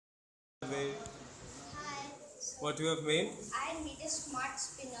What you have made? I made a smart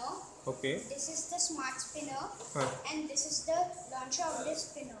spinner. Okay. This is the smart spinner, Huh. and this is the launcher of the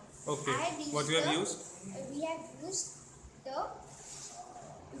spinner. Okay. What you have used? We have used the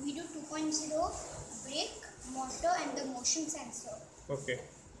Wedo 2.0 brake, motor, and the motion sensor. Okay.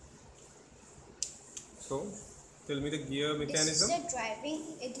 So, tell me the gear mechanism. This is the driving.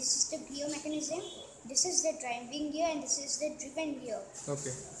 This is the gear mechanism. This is the driving gear, and this is the driven gear.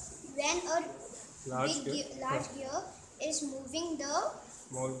 Okay. When a Large gear is moving the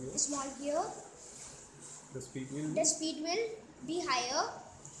small gear, the speed will be higher,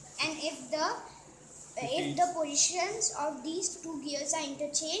 and if the positions of these two gears are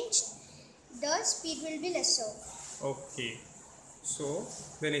interchanged, the speed will be lesser. Okay. So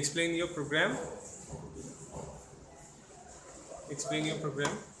then explain your program. Explain your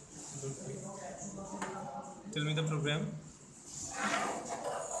program. Tell me the program.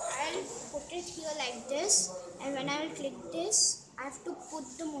 I'll put it here like this, and when I will click this, I have to put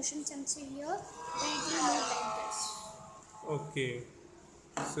the motion sensor here, then it will move like this. Okay.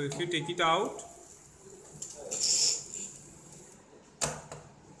 So if you take it out,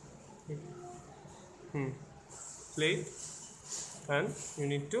 plate, and you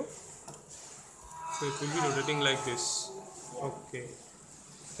need to, so it will be rotating like this. Okay.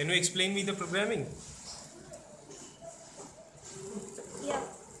 Can you explain me the programming? Yeah.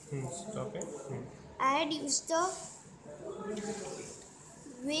 Stop it. I had used the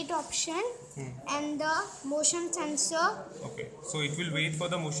wait option and the motion sensor. Okay. So it will wait for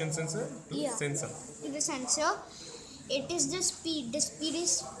the motion sensor to sensor. To the sensor. It is the speed. The speed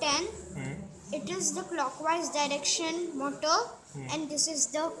is 10. It is the clockwise direction motor, and this is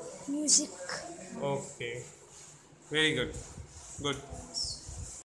the music. Okay. Very good. Good.